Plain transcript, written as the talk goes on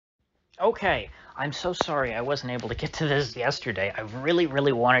Okay, I'm so sorry I wasn't able to get to this yesterday. I really,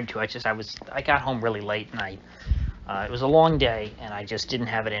 really wanted to. I got home really late, and it was a long day, and I just didn't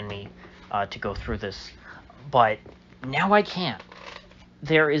have it in me to go through this. But now I can.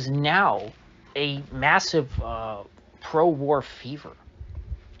 There is now a massive pro-war fever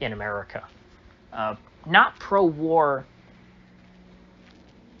in America. Not pro-war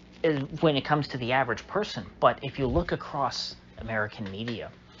when it comes to the average person, but if you look across American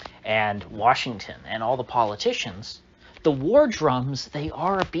media and Washington and all the politicians, the war drums, they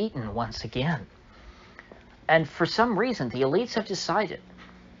are beaten once again. And for some reason, the elites have decided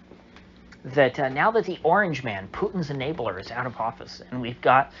that now that the Orange Man, Putin's enabler, is out of office, and we've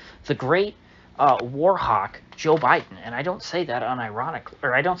got the great war hawk Joe Biden, and I don't say that unironically,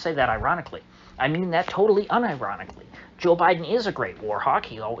 or I don't say that ironically. I mean that totally unironically. Joe Biden is a great war hawk.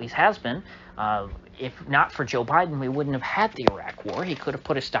 He always has been. If not for Joe Biden, we wouldn't have had the Iraq War. He could have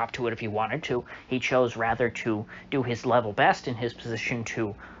put a stop to it if he wanted to. He chose rather to do his level best in his position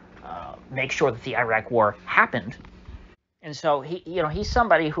to make sure that the Iraq War happened. And so he's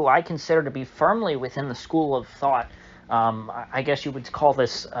somebody who I consider to be firmly within the school of thought. I guess you would call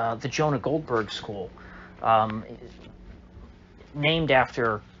this the Jonah Goldberg school, um, named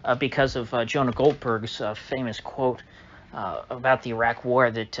after because of Jonah Goldberg's famous quote about the Iraq War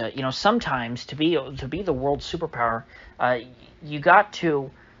that sometimes to be the world superpower, you got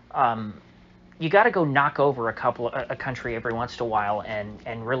to go knock over a country every once in a while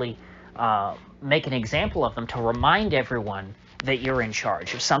and really make an example of them to remind everyone that you're in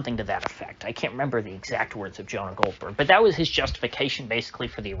charge, or something to that effect. I can't remember the exact words of Jonah Goldberg, but that was his justification basically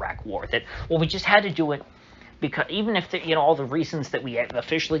for the Iraq War. That we just had to do it because even if all the reasons that we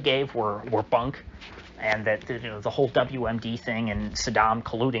officially gave were bunk, and that the whole WMD thing and Saddam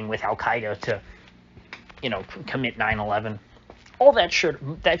colluding with Al Qaeda to commit 9/11, all that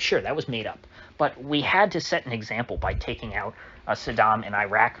that was made up. But we had to set an example by taking out Saddam in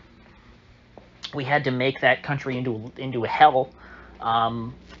Iraq. We had to make that country into a hell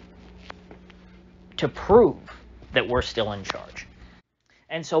to prove that we're still in charge.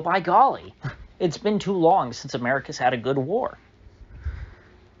 And so, by golly, it's been too long since America's had a good war.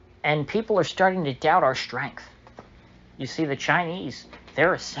 And people are starting to doubt our strength. You see, the Chinese,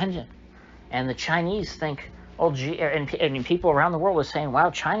 they're ascendant. And the Chinese think, oh, gee, and people around the world are saying,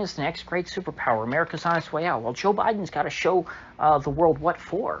 wow, China's the next great superpower. America's on its way out. Well, Joe Biden's got to show the world what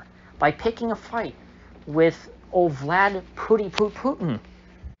for by picking a fight with old Vlad Putin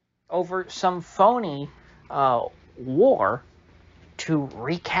over some phony war to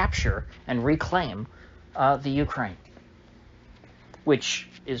recapture and reclaim the Ukraine. Which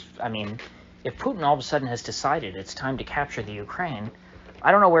is, I mean, if Putin all of a sudden has decided it's time to capture the Ukraine,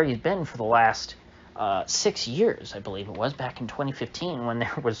 I don't know where he's been for the last 6 years, I believe it was, back in 2015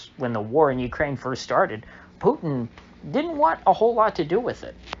 when the war in Ukraine first started. Putin didn't want a whole lot to do with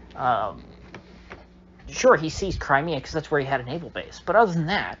it. Sure, he seized Crimea because that's where he had a naval base. But other than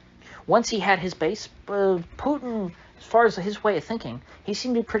that, once he had his base, Putin, as far as his way of thinking, he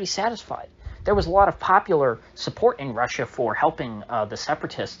seemed to be pretty satisfied. There was a lot of popular support in Russia for helping the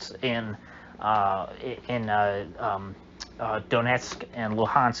separatists in Donetsk and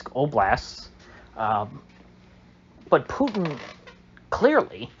Luhansk oblasts. But Putin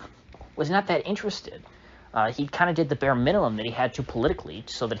clearly was not that interested. He kind of did the bare minimum that he had to politically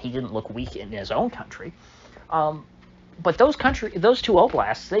so that he didn't look weak in his own country. But those two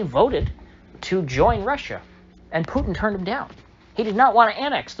oblasts, they voted to join Russia, and Putin turned them down. He did not want to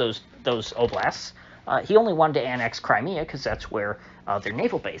annex those oblasts. He only wanted to annex Crimea because that's where their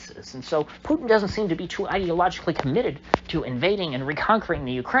naval base is. And so Putin doesn't seem to be too ideologically committed to invading and reconquering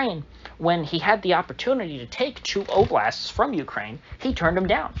the Ukraine. When he had the opportunity to take two oblasts from Ukraine, he turned them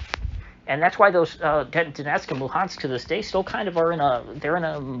down. And that's why those Donetsk and Luhansk to this day still kind of are in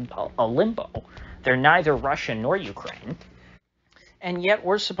a limbo. They're neither Russia nor Ukraine. And yet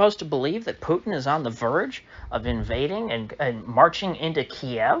we're supposed to believe that Putin is on the verge of invading and marching into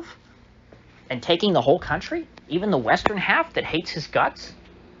Kiev and taking the whole country, even the western half that hates his guts.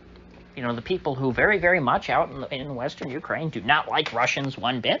 The people who very, very much out in western Ukraine do not like Russians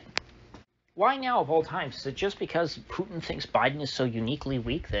one bit. Why now of all times? Is it just because Putin thinks Biden is so uniquely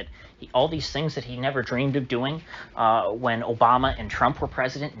weak that all these things that he never dreamed of doing when Obama and Trump were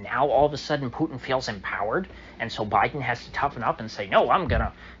president, now all of a sudden Putin feels empowered, and so Biden has to toughen up and say, no, I'm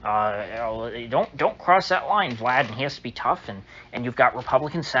gonna don't cross that line, Vlad, and he has to be tough. And you've got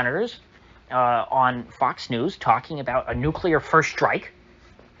Republican senators on Fox News talking about a nuclear first strike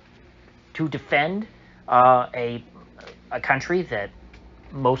to defend a country that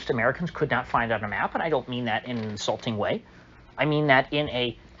most Americans could not find on a map, and I don't mean that in an insulting way. I mean that in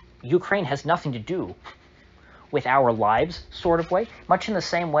a Ukraine has nothing to do with our lives, sort of way, much in the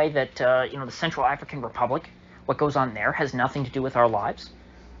same way that the Central African Republic, what goes on there, has nothing to do with our lives.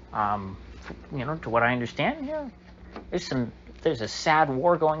 To what I understand, there's a sad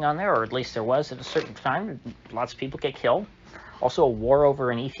war going on there, or at least there was at a certain time. Lots of people get killed. Also, a war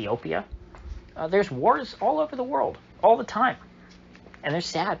over in Ethiopia. There's wars all over the world, all the time, and they're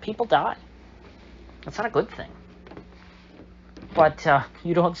sad. People die. That's not a good thing. But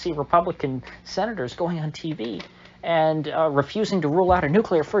you don't see Republican senators going on TV and refusing to rule out a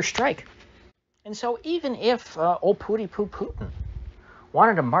nuclear first strike. And so even if old Pooty Poo Putin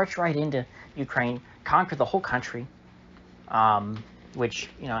wanted to march right into Ukraine, conquer the whole country, which,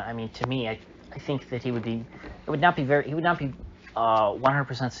 to me, I think that he would not be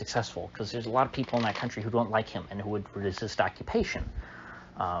 100% successful, because there's a lot of people in that country who don't like him and who would resist occupation.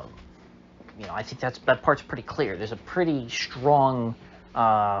 I think that part's pretty clear. There's a pretty strong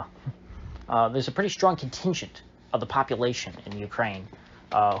contingent of the population in Ukraine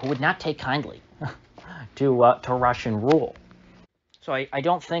who would not take kindly to Russian rule. So I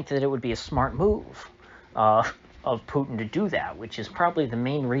don't think that it would be a smart move of Putin to do that, which is probably the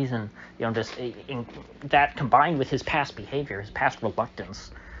main reason, that combined with his past behavior, his past reluctance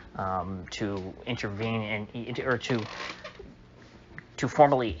to intervene or to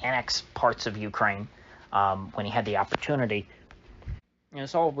formally annex parts of Ukraine when he had the opportunity.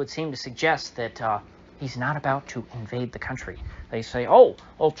 This all would seem to suggest that he's not about to invade the country. They say,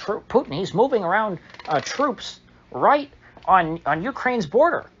 Putin, he's moving around troops right on Ukraine's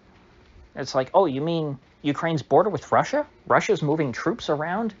border. It's like, oh, you mean Ukraine's border with Russia? Russia's moving troops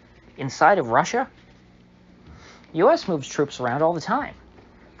around inside of Russia? The U.S. moves troops around all the time.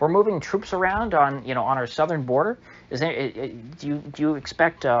 We're moving troops around on our southern border. Do you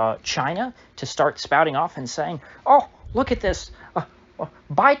expect China to start spouting off and saying, "Oh, look at this!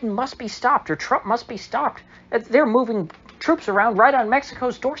 Biden must be stopped, or Trump must be stopped. They're moving troops around right on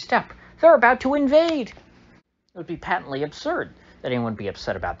Mexico's doorstep. They're about to invade." It would be patently absurd that anyone would be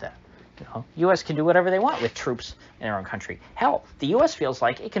upset about that. U.S. can do whatever they want with troops in their own country. Hell, the U.S. feels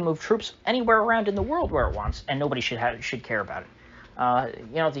like it can move troops anywhere around in the world where it wants, and nobody should care about it.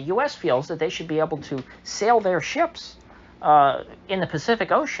 The U.S. feels that they should be able to sail their ships in the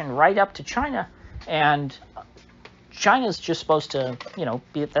Pacific Ocean right up to China, and China's just supposed to,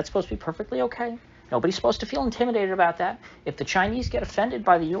 that's supposed to be perfectly okay. Nobody's supposed to feel intimidated about that. If the Chinese get offended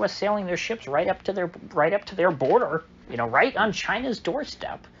by the U.S. sailing their ships right up to their border, right on China's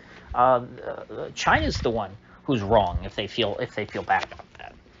doorstep, China's the one who's wrong if they feel bad about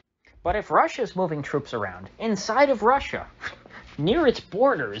that. But if Russia's moving troops around inside of Russia, near its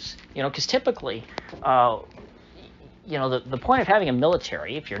borders, because typically, the point of having a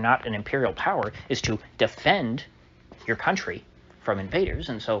military, if you're not an imperial power, is to defend your country from invaders,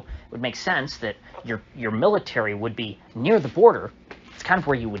 and so it would make sense that your military would be near the border. It's kind of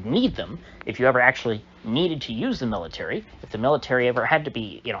where you would need them if you ever actually needed to use the military. If the military ever had to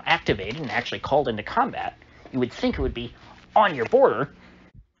be, activated and actually called into combat, you would think it would be on your border.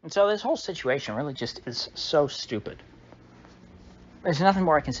 And so this whole situation really just is so stupid. There's nothing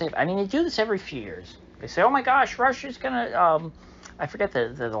more I can say. I mean, they do this every few years. They say, "Oh my gosh, Russia's gonna." I forget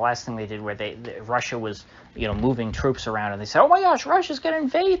the last thing they did where Russia was moving troops around, and they said, "Oh my gosh, Russia's gonna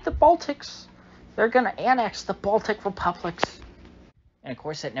invade the Baltics. They're gonna annex the Baltic republics." And of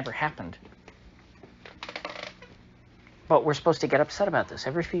course, that never happened. But we're supposed to get upset about this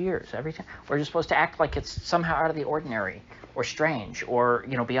every few years. Every time we're just supposed to act like it's somehow out of the ordinary, or strange, or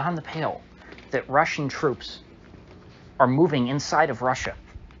beyond the pale, that Russian troops are moving inside of Russia.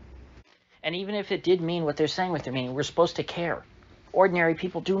 And even if it did mean what they're saying, we're supposed to care. Ordinary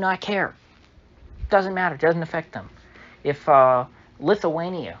people do not care. Doesn't matter. Doesn't affect them. If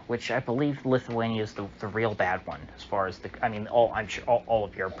Lithuania, which I believe Lithuania is the real bad one, as far as I'm sure all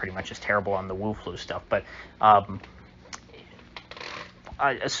of you are pretty much as terrible on the Wu flu stuff, but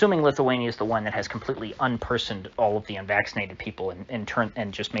assuming Lithuania is the one that has completely unpersoned all of the unvaccinated people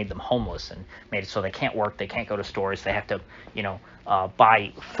and just made them homeless and made it so they can't work, they can't go to stores, they have to,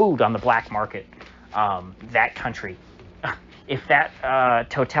 buy food on the black market. That country, if that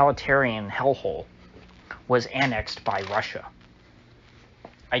totalitarian hellhole was annexed by Russia,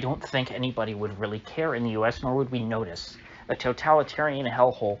 I don't think anybody would really care in the U.S., nor would we notice. A totalitarian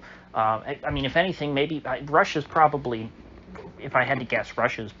hellhole, if anything, maybe Russia's probably, if I had to guess,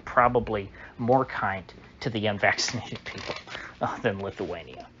 Russia's probably more kind to the unvaccinated people than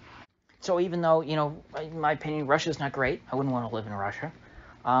Lithuania. So even though, in my opinion, Russia's not great, I wouldn't want to live in Russia,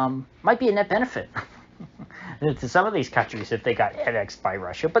 might be a net benefit to some of these countries if they got annexed by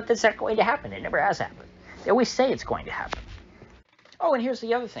Russia, but that's not going to happen. It never has happened. They always say it's going to happen. Oh, and here's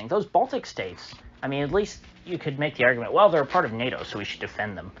the other thing. Those Baltic states, I mean, at least you could make the argument, well, they're a part of NATO, so we should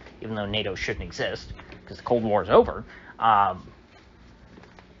defend them, even though NATO shouldn't exist, because the Cold War is over.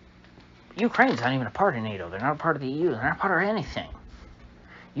 Ukraine's not even a part of NATO. They're not a part of the EU. They're not a part of anything.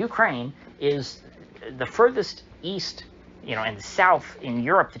 Ukraine is the furthest east, and south in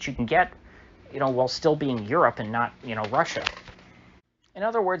Europe that you can get, while still being Europe and not, Russia. In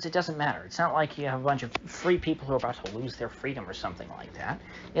other words, it doesn't matter. It's not like you have a bunch of free people who are about to lose their freedom or something like that.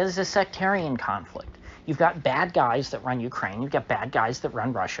 It is a sectarian conflict. You've got bad guys that run Ukraine. You've got bad guys that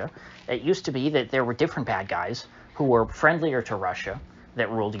run Russia. It used to be that there were different bad guys who were friendlier to Russia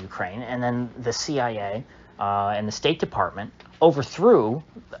that ruled Ukraine, and then the CIA and the State Department overthrew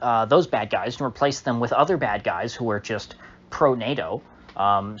those bad guys and replaced them with other bad guys who were just pro-NATO.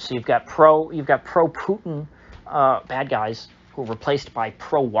 So you've got pro-Putin bad guys who were replaced by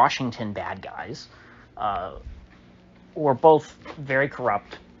pro-Washington bad guys, who are both very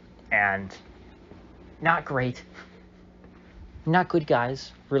corrupt and not great, not good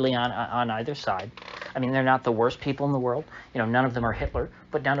guys, really, on either side. I mean, they're not the worst people in the world. None of them are Hitler,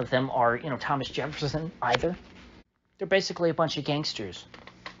 but none of them are, Thomas Jefferson either. They're basically a bunch of gangsters.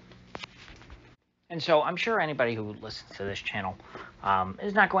 And so I'm sure anybody who listens to this channel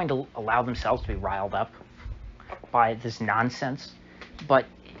is not going to allow themselves to be riled up by this nonsense. But,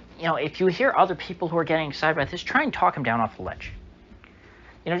 if you hear other people who are getting excited about this, try and talk them down off the ledge.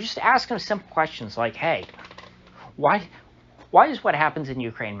 Just ask them simple questions like, hey, why does what happens in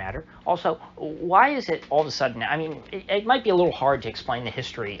Ukraine matter? Also, why is it all of a sudden, I mean, it might be a little hard to explain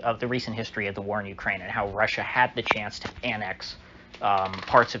the recent history of the war in Ukraine and how Russia had the chance to annex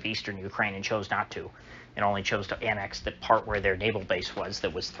parts of eastern Ukraine and chose not to, and only chose to annex the part where their naval base was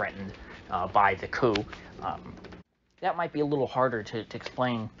that was threatened by the coup. That might be a little harder to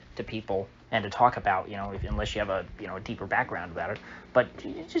explain to people and to talk about, unless you have a deeper background about it. But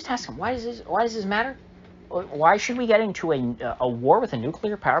just ask them, why does this matter? Why should we get into a war with a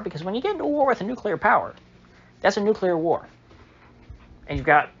nuclear power? Because when you get into a war with a nuclear power, that's a nuclear war. And you've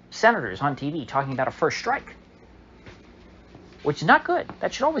got senators on TV talking about a first strike, which is not good.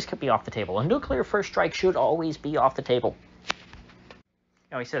 That should always be off the table. A nuclear first strike should always be off the table.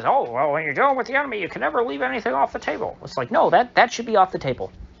 He says, oh, well, when you're dealing with the enemy, you can never leave anything off the table. It's like, no, that should be off the table.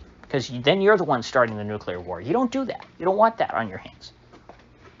 Because then you're the one starting the nuclear war. You don't do that. You don't want that on your hands.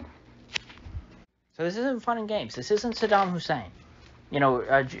 So this isn't fun and games. This isn't Saddam Hussein.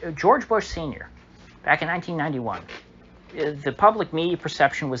 George Bush Sr., back in 1991, the public media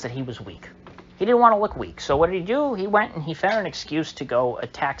perception was that he was weak. He didn't want to look weak. So what did he do? He went and he found an excuse to go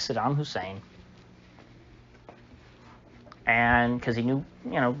attack Saddam Hussein. And because he knew,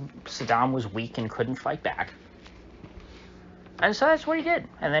 Saddam was weak and couldn't fight back. And so that's what he did.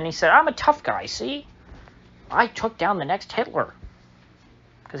 And then he said, I'm a tough guy, see? I took down the next Hitler.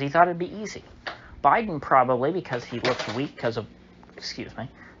 Because he thought it'd be easy. Biden probably, because he looks weak because of,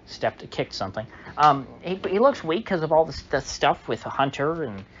 kicked something. He looks weak because of all the stuff with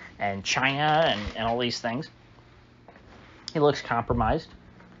Hunter and China and all these things. He looks compromised.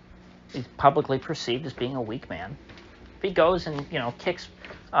 He's publicly perceived as being a weak man. If he goes and,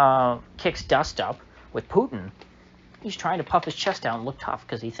 kicks dust up with Putin, he's trying to puff his chest out and look tough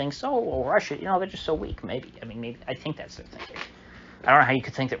because he thinks, oh, well, Russia, they're just so weak. Maybe. I think that's their thinking. I don't know how you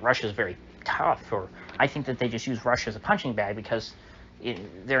could think that Russia's very tough, or I think that they just use Russia as a punching bag because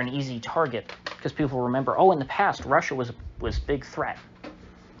they're an easy target, because people remember, in the past, Russia was a big threat,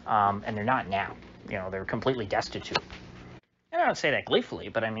 and they're not now. They're completely destitute. And I don't say that gleefully,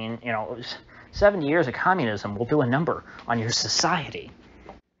 but 70 years of communism will do a number on your society.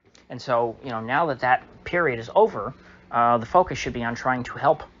 And so, now that period is over, the focus should be on trying to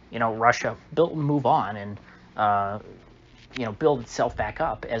help, Russia move on and, build itself back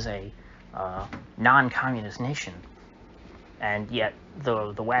up as a non-communist nation. And yet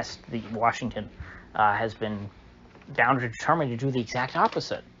the West, Washington, has been bound and determined to do the exact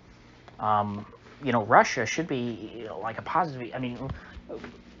opposite. Russia should be like a positive.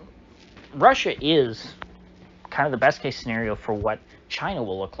 Russia is kind of the best case scenario for what China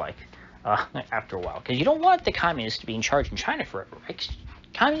will look like after a while. Because you don't want the communists to be in charge in China forever, right?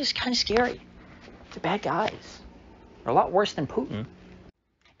 Communists are kind of scary. They're bad guys. They're a lot worse than Putin.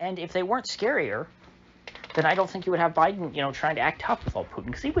 And if they weren't scarier, then I don't think you would have Biden, trying to act tough with all Putin,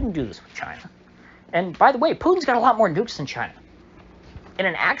 because he wouldn't do this with China. And by the way, Putin's got a lot more nukes than China. In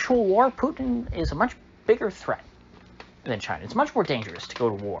an actual war, Putin is a much bigger threat than China. It's much more dangerous to go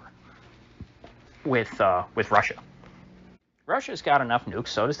to war with Russia. Russia's got enough nukes,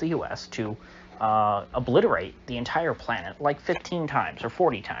 so does the U.S., to obliterate the entire planet like 15 times or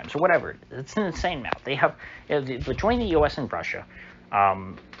 40 times or whatever. It's an insane amount. They have, between the U.S. and Russia,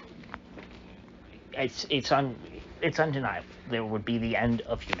 Um, it's undeniable. There would be the end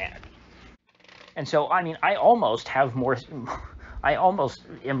of humanity. And so, I mean, I almost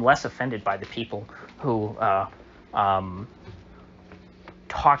am less offended by the people who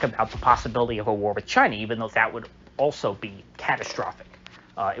talk about the possibility of a war with China, even though that would also be catastrophic.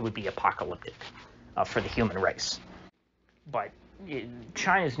 It would be apocalyptic for the human race. But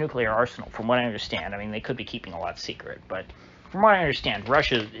China's nuclear arsenal, from what I understand, I mean, they could be keeping a lot secret, but from what I understand,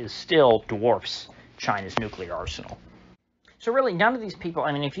 Russia still dwarfs China's nuclear arsenal. So really, none of these people,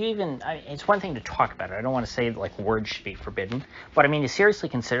 I mean, if you even, it's one thing to talk about it. I don't want to say, like, words should be forbidden. But, I mean, to seriously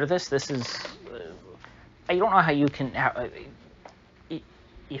consider this is, I don't know how you can,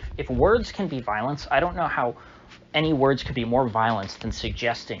 if words can be violence, I don't know how any words could be more violence than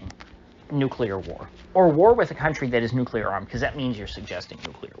suggesting nuclear war. Or war with a country that is nuclear armed, because that means you're suggesting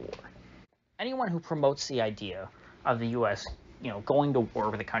nuclear war. Anyone who promotes the idea of the U.S., going to war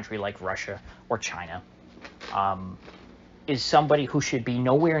with a country like Russia or China, is somebody who should be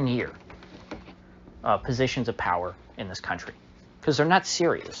nowhere near positions of power in this country, because they're not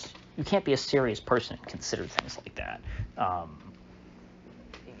serious. You can't be a serious person and consider things like that.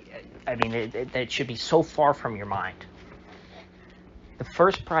 I mean, it should be so far from your mind. The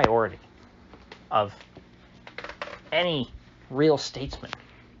first priority of any real statesman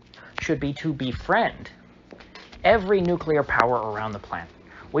should be to befriend every nuclear power around the planet.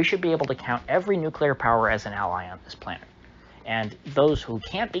 We should be able to count every nuclear power as an ally on this planet. And those who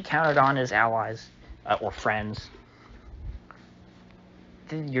can't be counted on as allies or friends,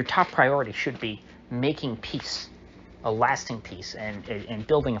 your top priority should be making peace, a lasting peace, and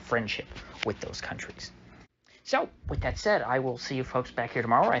building a friendship with those countries. So, with that said, I will see you folks back here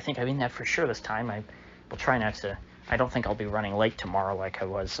tomorrow. I think I mean that for sure this time. I will try not to, I don't think I'll be running late tomorrow like I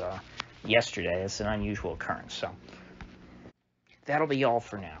was yesterday. It's an unusual occurrence. So, that'll be all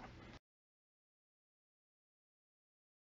for now.